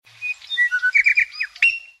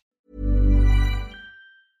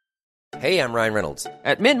Hey, I'm Ryan Reynolds.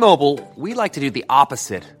 At Mint Mobile, we like to do the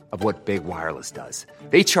opposite of what Big Wireless does.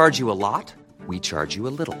 They charge you a lot, we charge you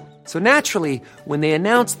a little. So naturally, when they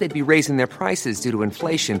announced they'd be raising their prices due to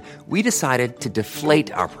inflation, we decided to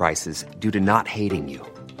deflate our prices due to not hating you.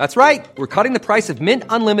 That's right. We're cutting the price of Mint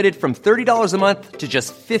Unlimited from $30 a month to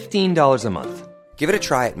just $15 a month. Give it a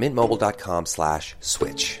try at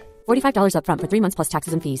mintmobile.com/switch. $45 up front for 3 months plus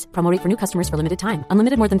taxes and fees. Promo rate for new customers for limited time.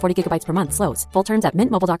 Unlimited more than 40 gigabytes per month. Slows full terms at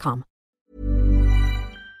mintmobile.com.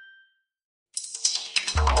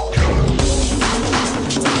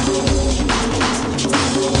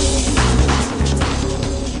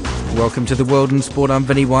 Welcome to the World in Sport. I'm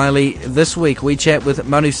Vinnie Wiley. This week we chat with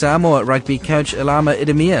Manu Samoa rugby coach Ilama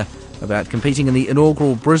Idemia about competing in the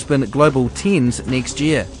inaugural Brisbane Global Tens next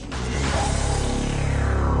year.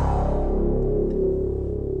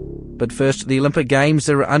 But first, the Olympic Games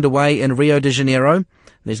are underway in Rio de Janeiro.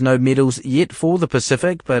 There's no medals yet for the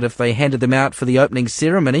Pacific, but if they handed them out for the opening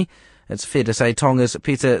ceremony, it's fair to say Tonga's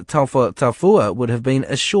Peter Taufua would have been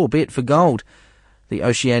a sure bet for gold. The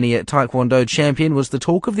Oceania Taekwondo champion was the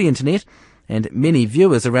talk of the internet and many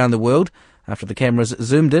viewers around the world after the cameras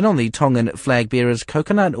zoomed in on the Tongan flag bearer's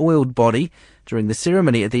coconut-oiled body during the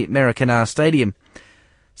ceremony at the Maracana Stadium.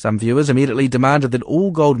 Some viewers immediately demanded that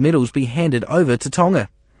all gold medals be handed over to Tonga.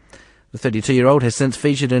 The 32-year-old has since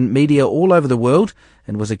featured in media all over the world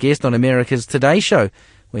and was a guest on America's Today Show,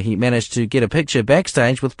 where he managed to get a picture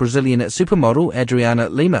backstage with Brazilian supermodel Adriana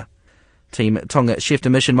Lima. Team Tonga chef de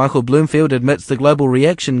mission Michael Bloomfield admits the global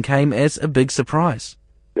reaction came as a big surprise.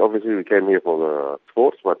 Obviously we came here for the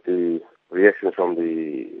sports, but the reaction from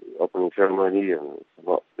the opening ceremony and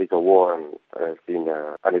about big award has been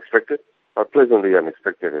unexpected, but pleasantly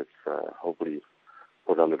unexpected. It's hopefully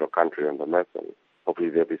put our little country on the map, and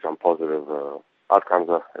hopefully there'll be some positive outcomes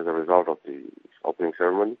as a result of the opening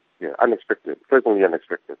ceremony. Yeah, unexpected, pleasantly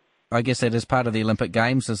unexpected. I guess that is part of the Olympic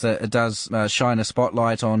Games, is that it does shine a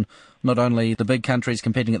spotlight on not only the big countries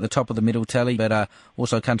competing at the top of the medal tally, but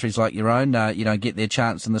also countries like your own, get their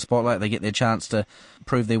chance in the spotlight. They get their chance to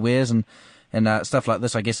prove their wares, and stuff like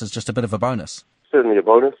this, I guess, is just a bit of a bonus. Certainly a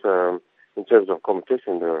bonus. In terms of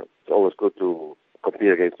competition, it's always good to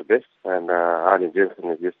compete against the best. And Arnie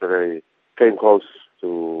Jensen yesterday came close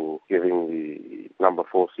to giving the number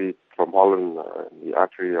 4 seed from Holland the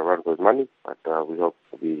archery around with money, but we hope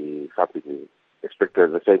to be something to expect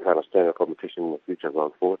the same kind of standard competition in the future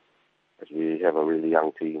going forward, as we have a really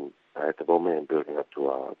young team at the moment and building up to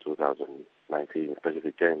our 2019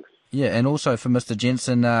 Pacific Games. Yeah, and also for Mr.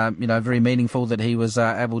 Jensen, very meaningful that he was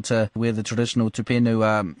able to wear the traditional tupenu,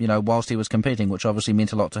 whilst he was competing, which obviously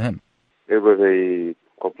meant a lot to him. It was a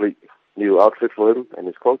complete new outfit for him and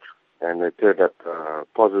his coach, and it turned out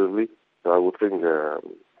positively. So I would think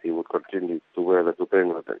he would continue to wear the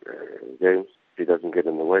tupenu at the games if he doesn't get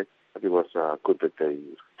in the way. But it was good that they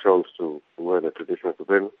chose to wear the traditional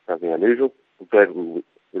tupenu, something unusual. I'm glad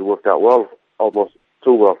it worked out well, almost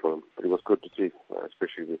too well for him. But it was good to see,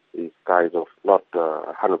 especially with these guys of not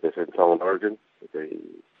 100% Tongan origin. They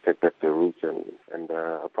take back their roots and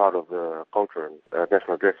are part of the culture and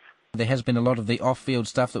national dress. There has been a lot of the off-field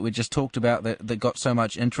stuff that we just talked about that got so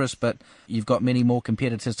much interest, but you've got many more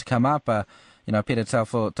competitors to come up. Peter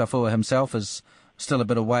Taufua himself is still a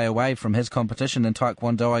bit away from his competition in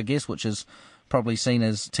Taekwondo, I guess, which is probably seen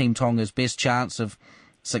as Team Tonga's best chance of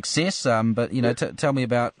success. Tell me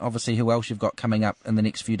about, obviously, who else you've got coming up in the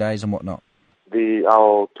next few days and whatnot.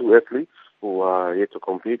 Our 2 athletes who are yet to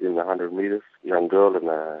compete in the 100 meters, a young girl and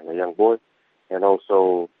a young boy, and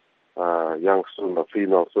also young swimmer,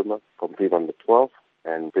 female swimmer, compete on the 12th,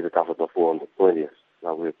 and Peter Taufua on the 20th.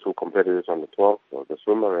 Now we have 2 competitors on the 12th, so the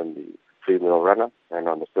swimmer and the female runner, and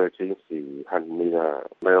on the 13th, the 100-meter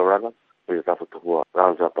male runner. Peter Taufua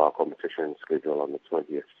rounds up our competition schedule on the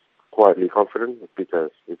 20th. Quietly confident that Peter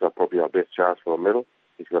is probably our best chance for a medal.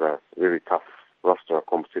 He's got a very tough roster of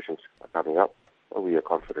competitions coming up, but we are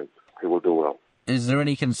confident he will do well. Is there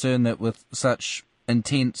any concern that with such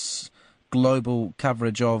intense global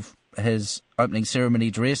coverage of his opening ceremony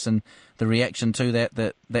dress and the reaction to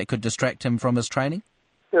that could distract him from his training?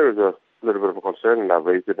 There is a little bit of a concern, and I've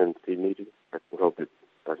raised it in the team meeting. I hope it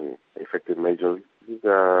doesn't affect him majorly. He's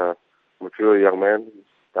a mature young man. He's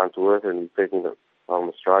down to earth, and he's taking the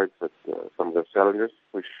strides at some of the challenges,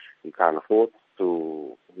 which he can't afford.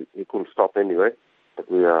 He couldn't stop anyway. But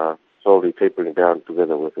we are slowly tapering it down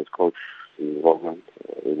together with his coach, the involvement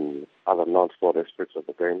in other non-sport aspects of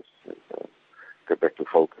the games, and get back to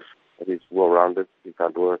focus. But he's well-rounded, he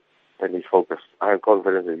can't do it, and he's focused. I am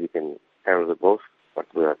confident that he can handle the both, but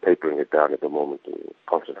we are tapering it down at the moment to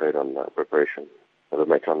concentrate on preparation for the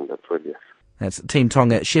match on the 20th. That's Team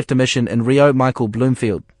Tonga chef de mission in Rio, Michael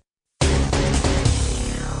Bloomfield.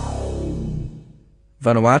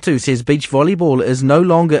 Vanuatu says beach volleyball is no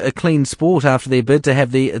longer a clean sport after their bid to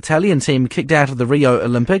have the Italian team kicked out of the Rio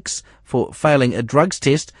Olympics for failing a drugs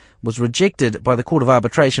test was rejected by the Court of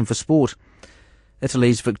Arbitration for Sport.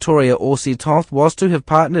 Italy's Victoria Orsi-Toth was to have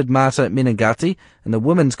partnered Marta Menegatti in the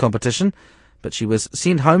women's competition, but she was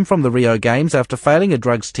sent home from the Rio Games after failing a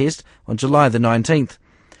drugs test on July the 19th.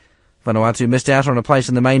 Vanuatu missed out on a place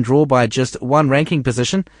in the main draw by just one ranking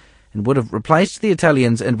position and would have replaced the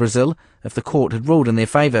Italians in Brazil if the court had ruled in their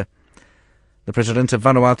favour. The president of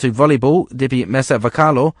Vanuatu Volleyball, Debbie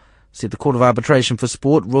Masavakalo, said the Court of Arbitration for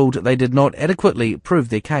Sport ruled they did not adequately prove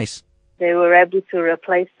their case. They were able to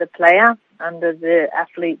replace the player under the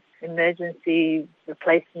Athlete Emergency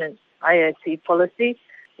Replacement IOC policy.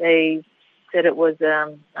 They said it was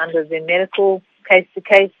under the medical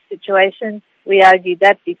case-to-case situation. We argued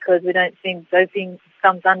that because we don't think doping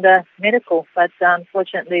comes under medical, but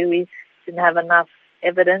unfortunately we didn't have enough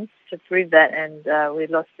evidence to prove that, and we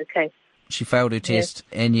lost the case. She failed her test,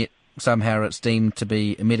 and yet somehow it's deemed to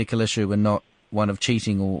be a medical issue and not one of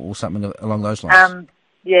cheating or something along those lines.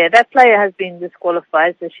 Yeah, that player has been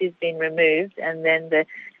disqualified, so she's been removed, and then the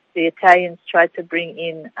Italians tried to bring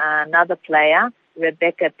in another player,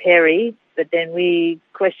 Rebecca Perry, but then we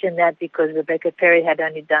questioned that because Rebecca Perry had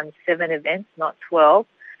only done 7 events, not 12.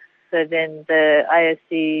 So then the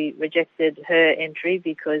IOC rejected her entry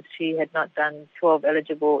because she had not done 12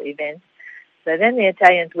 eligible events. So then the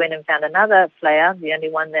Italians went and found another player, the only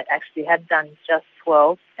one that actually had done just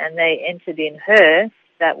 12, and they entered in her.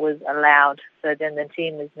 That was allowed. So then the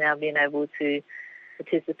team has now been able to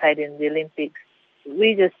participate in the Olympics.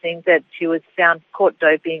 We just think that she was found caught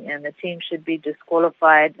doping and the team should be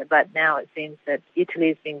disqualified, but now it seems that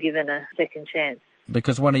Italy's been given a second chance.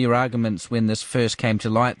 Because one of your arguments when this first came to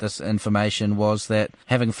light, this information, was that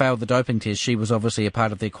having failed the doping test, she was obviously a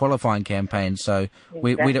part of their qualifying campaign, so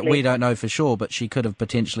Exactly. we don't know for sure, but she could have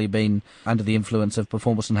potentially been under the influence of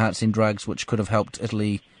performance-enhancing drugs, which could have helped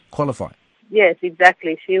Italy qualify. Yes,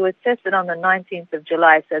 exactly. She was tested on the 19th of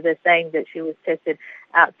July, so they're saying that she was tested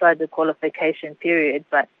outside the qualification period,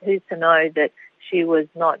 but who's to know that she was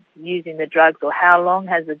not using the drugs, or how long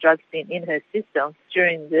has the drugs been in her system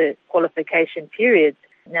during the qualification period?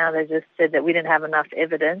 Now they just said that we didn't have enough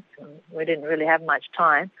evidence, and we didn't really have much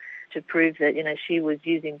time to prove that, she was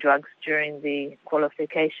using drugs during the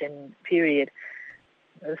qualification period.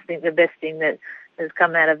 I think the best thing that has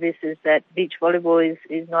come out of this is that beach volleyball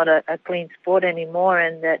is not a clean sport anymore,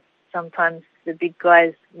 and that sometimes the big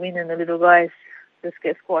guys win and the little guys just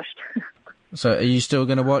get squashed. So are you still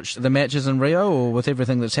going to watch the matches in Rio, or with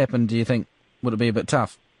everything that's happened, do you think, would it be a bit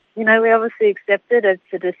tough? We obviously accept it. It's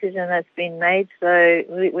a decision that's been made, so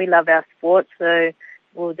we love our sport, so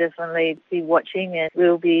we'll definitely be watching, and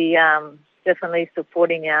we'll be definitely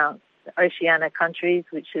supporting our Oceania countries,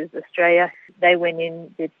 which is Australia. They went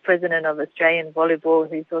in, the president of Australian Volleyball,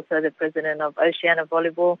 who's also the president of Oceania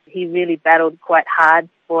Volleyball. He really battled quite hard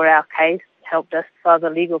for our case, helped us file the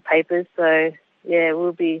legal papers. So, yeah,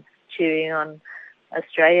 we'll be cheering on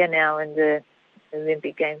Australia now in the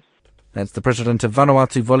Olympic Games. That's the president of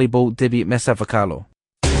Vanuatu Volleyball, Debbie Masavakalo.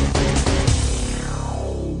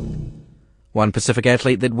 One Pacific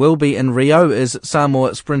athlete that will be in Rio is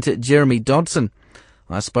Samoa sprinter Jeremy Dodson.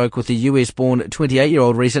 I spoke with the US-born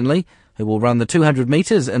 28-year-old recently, who will run the 200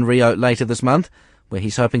 metres in Rio later this month, where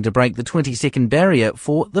he's hoping to break the 20-second barrier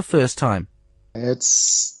for the first time.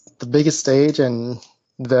 It's the biggest stage, and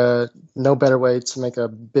no better way to make a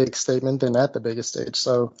big statement than at the biggest stage.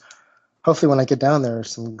 So hopefully when I get down there,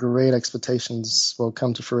 some great expectations will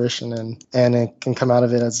come to fruition, and it can come out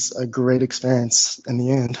of it as a great experience in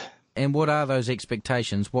the end. And what are those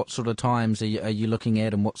expectations? What sort of times are you looking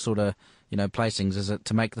at, and what sort of placings? Is it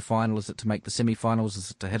to make the final? Is it to make the semi-finals?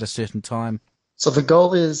 Is it to hit a certain time? So the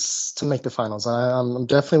goal is to make the finals. I'm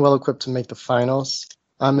definitely well equipped to make the finals.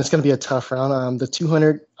 It's going to be a tough round. The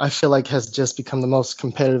 200, I feel like, has just become the most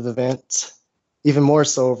competitive event, even more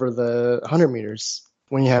so over the 100 meters.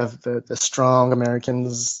 When you have the strong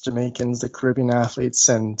Americans, Jamaicans, the Caribbean athletes,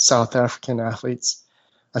 and South African athletes,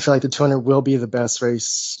 I feel like the 200 will be the best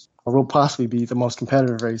race, or will possibly be the most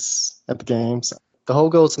competitive race at the Games. The whole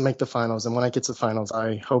goal is to make the finals, and when I get to the finals,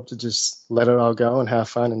 I hope to just let it all go and have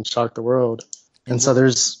fun and shock the world. And so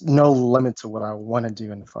there's no limit to what I want to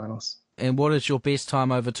do in the finals. And what is your best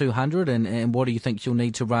time over 200, and what do you think you'll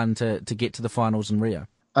need to run to get to the finals in Rio?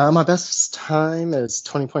 My best time is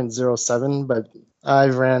 20.07, but I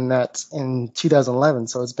ran that in 2011,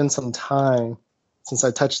 so it's been some time since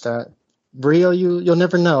I touched that. Rio, you'll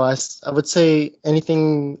never know. I would say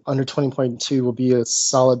anything under 20.2 will be a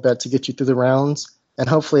solid bet to get you through the rounds. And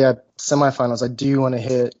hopefully at semifinals, I do want to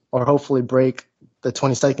hit or hopefully break the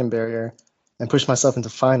 20-second barrier and push myself into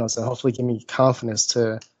finals and hopefully give me confidence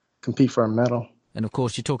to compete for a medal. And of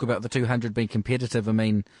course, you talk about the 200 being competitive. I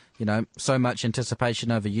mean, so much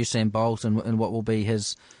anticipation over Usain Bolt and what will be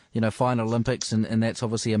his, final Olympics, and that's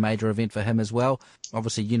obviously a major event for him as well.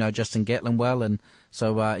 Obviously, Justin Gatlin well, and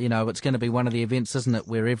so, it's going to be one of the events, isn't it,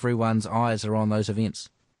 where everyone's eyes are on those events.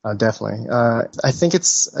 Definitely. I think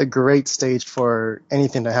it's a great stage for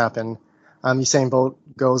anything to happen. Usain Bolt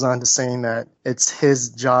goes on to saying that it's his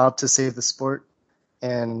job to save the sport,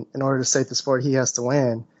 and in order to save the sport, he has to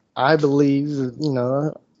win. I believe,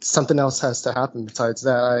 something else has to happen besides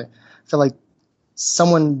that. I feel like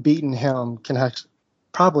someone beating him can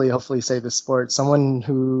hopefully save the sport. Someone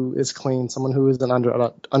who is clean, someone who is an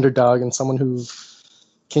underdog, and someone who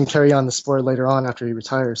can carry on the sport later on after he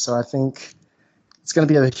retires. So I think it's going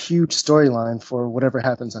to be a huge storyline for whatever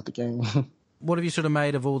happens at the game. What have you sort of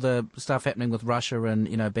made of all the stuff happening with Russia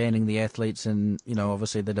and, banning the athletes and,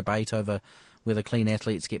 obviously the debate over whether clean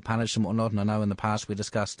athletes get punished and whatnot? And I know in the past we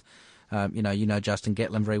discussed, Justin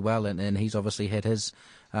Gatlin very well, and he's obviously had his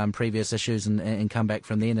previous issues and come back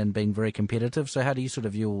from then and being very competitive. So how do you sort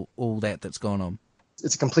of view all that's going on?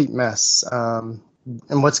 It's a complete mess. And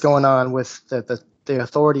what's going on with the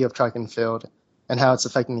authority of track and field and how it's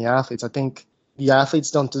affecting the athletes. I think the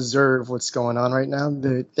athletes don't deserve what's going on right now.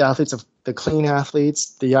 The athletes of the clean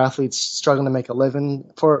athletes, the athletes struggling to make a living.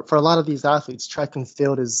 For a lot of these athletes, track and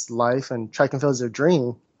field is life, and track and field is their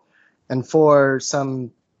dream. And for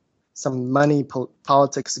some money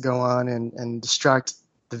politics to go on and distract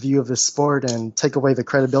the view of the sport and take away the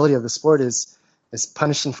credibility of the sport is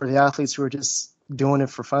punishing for the athletes who are just doing it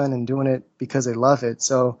for fun and doing it because they love it.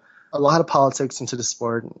 So a lot of politics into the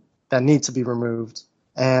sport that need to be removed.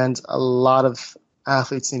 And a lot of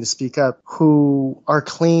athletes need to speak up who are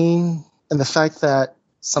clean. And the fact that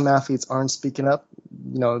some athletes aren't speaking up,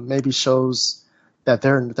 maybe shows that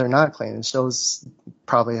they're not clean. It shows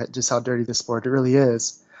probably just how dirty the sport really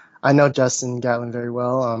is. I know Justin Gatlin very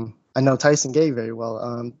well. I know Tyson Gay very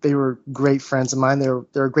well. They were great friends of mine.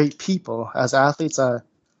 They're great people. As athletes,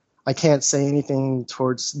 I can't say anything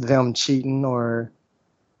towards them cheating or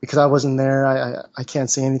because I wasn't there. I can't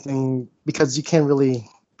say anything because you can't really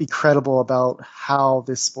be credible about how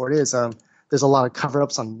this sport is. There's a lot of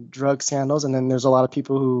cover-ups on drug scandals, and then there's a lot of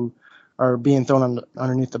people who are being thrown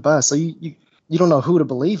underneath the bus. So you don't know who to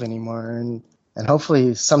believe anymore, and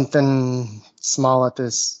hopefully something small at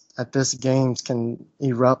this games can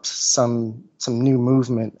erupt some new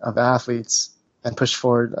movement of athletes and push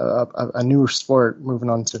forward a new sport moving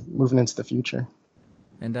into the future.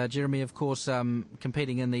 And Jeremy, of course,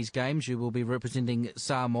 competing in these games, you will be representing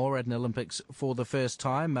Samoa at an Olympics for the first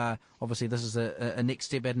time. Obviously, this is a next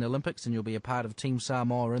step at an Olympics, and you'll be a part of Team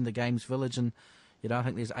Samoa in the Games Village. And I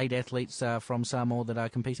think there's 8 athletes from Samoa that are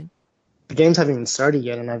competing. The games haven't even started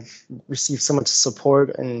yet, and I've received so much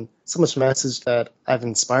support and so much message that I've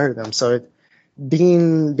inspired them. So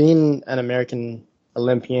being an American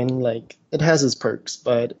Olympian, it has its perks,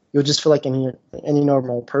 but you'll just feel like any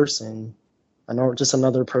normal person. Just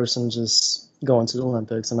another person just going to the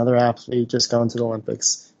Olympics, another athlete just going to the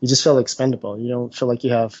Olympics. You just feel expendable. You don't feel like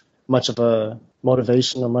you have much of a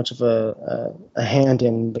motivation or much of a hand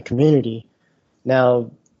in the community.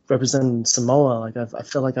 Now, representing Samoa, I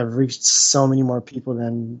feel like I've reached so many more people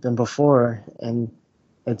than before, and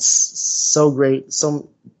it's so great, so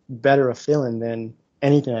better a feeling than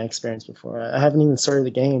anything I experienced before. I haven't even started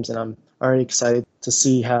the games, and I'm already excited to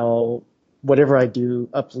see how whatever I do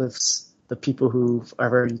uplifts the people who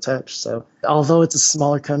I've already touched. So although it's a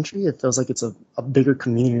smaller country, it feels like it's a bigger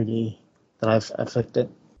community that I've affected.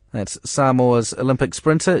 That's Samoa's Olympic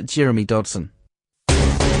sprinter, Jeremy Dodson.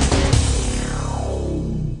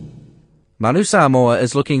 Manu Samoa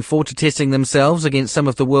is looking forward to testing themselves against some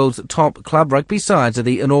of the world's top club rugby sides at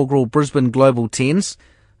the inaugural Brisbane Global Tens.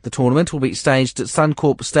 The tournament will be staged at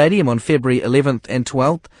Suncorp Stadium on February 11th and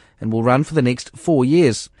 12th and will run for the next 4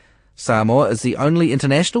 years. Samoa is the only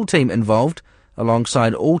international team involved,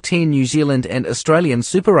 alongside all 10 New Zealand and Australian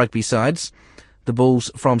Super Rugby sides, the Bulls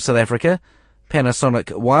from South Africa,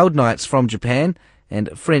 Panasonic Wild Knights from Japan,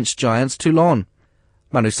 and French giants Toulon.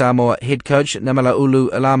 Manu Samoa head coach Namalaulu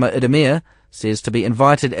Alama Idemir says to be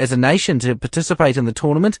invited as a nation to participate in the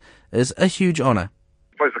tournament is a huge honour.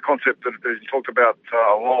 I suppose the concept that you talked about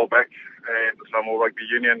a while back, and the Samoa Rugby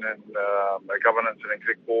Union and the governance and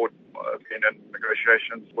exec board been in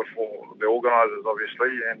negotiations with the organisers,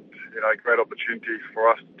 obviously, and great opportunity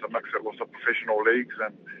for us to mix it with the professional leagues,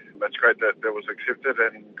 and it's great that was accepted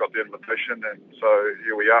and got the invitation, and so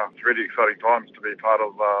here we are. It's really exciting times to be part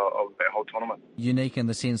of that whole tournament. Unique in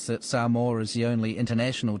the sense that Samoa is the only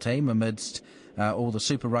international team amidst all the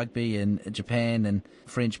Super Rugby in Japan and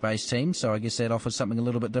French-based teams, so I guess that offers something a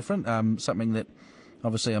little bit different, something that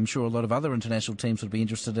obviously I'm sure a lot of other international teams would be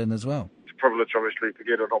interested in as well. It's a privilege, obviously, to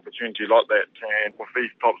get an opportunity like that, and with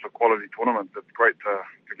these types of quality tournaments, it's great to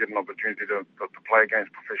get an opportunity to play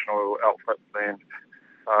against professional outfits, and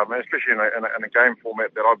especially in a game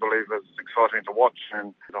format that I believe is exciting to watch,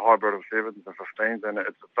 and the hybrid of 7s and 15s, and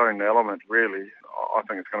it's its own element, really. I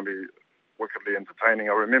think it's going to be wickedly entertaining.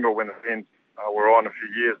 I remember when the Tens were on a few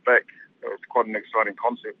years back. It was quite an exciting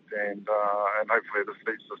concept, and hopefully this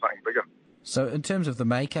leads to something bigger. So in terms of the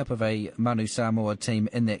makeup of a Manu Samoa team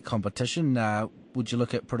in that competition, would you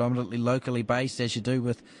look at predominantly locally based as you do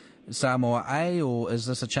with Samoa A, or is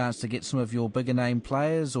this a chance to get some of your bigger name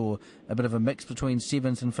players, or a bit of a mix between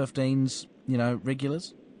 7s and 15s,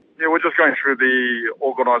 regulars? Yeah, we're just going through the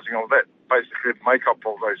organising of that, basically the makeup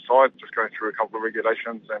of those sides, just going through a couple of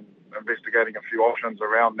regulations and investigating a few options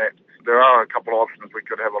around that. There are a couple of options we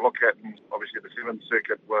could have a look at, and obviously the 7th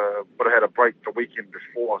circuit would have had a break the weekend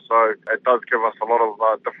before, so it does give us a lot of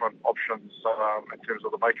different options in terms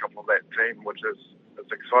of the makeup of that team, which is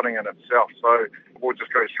exciting in itself. So we'll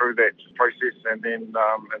just go through that process and then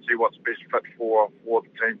and see what's best fit for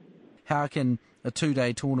the team. How can a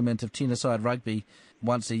 2-day tournament of 10-a-side rugby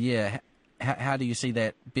once a year, how do you see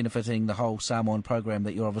that benefiting the whole Samoan program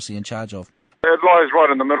that you're obviously in charge of? It lies right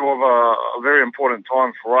in the middle of a very important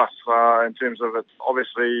time for us in terms of it's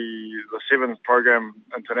obviously the 7th program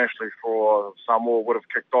internationally for Samoa would have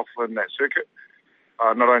kicked off in that circuit.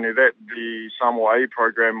 Not only that, the Samoa A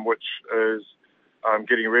program, which is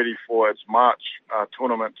getting ready for its March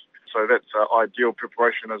tournament, so that's ideal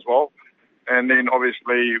preparation as well. And then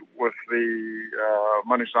obviously with the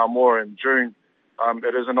Manu Samoa in June,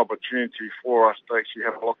 it is an opportunity for us to actually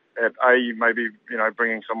have a look at A, maybe,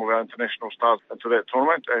 bringing some of our international stars into that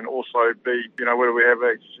tournament, and also B, whether we have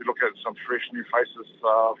actually look at some fresh new faces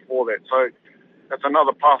for that. So it's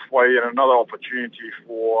another pathway and another opportunity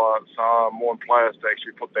for some more players to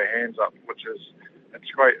actually put their hands up,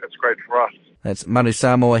 it's great for us. That's Manu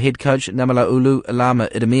Samoa head coach Namala Ulu Alama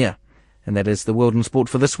Idemia. And that is the World in Sport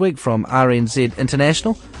for this week from RNZ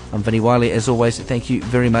International. I'm Vinnie Wiley. As always, thank you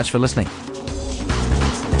very much for listening.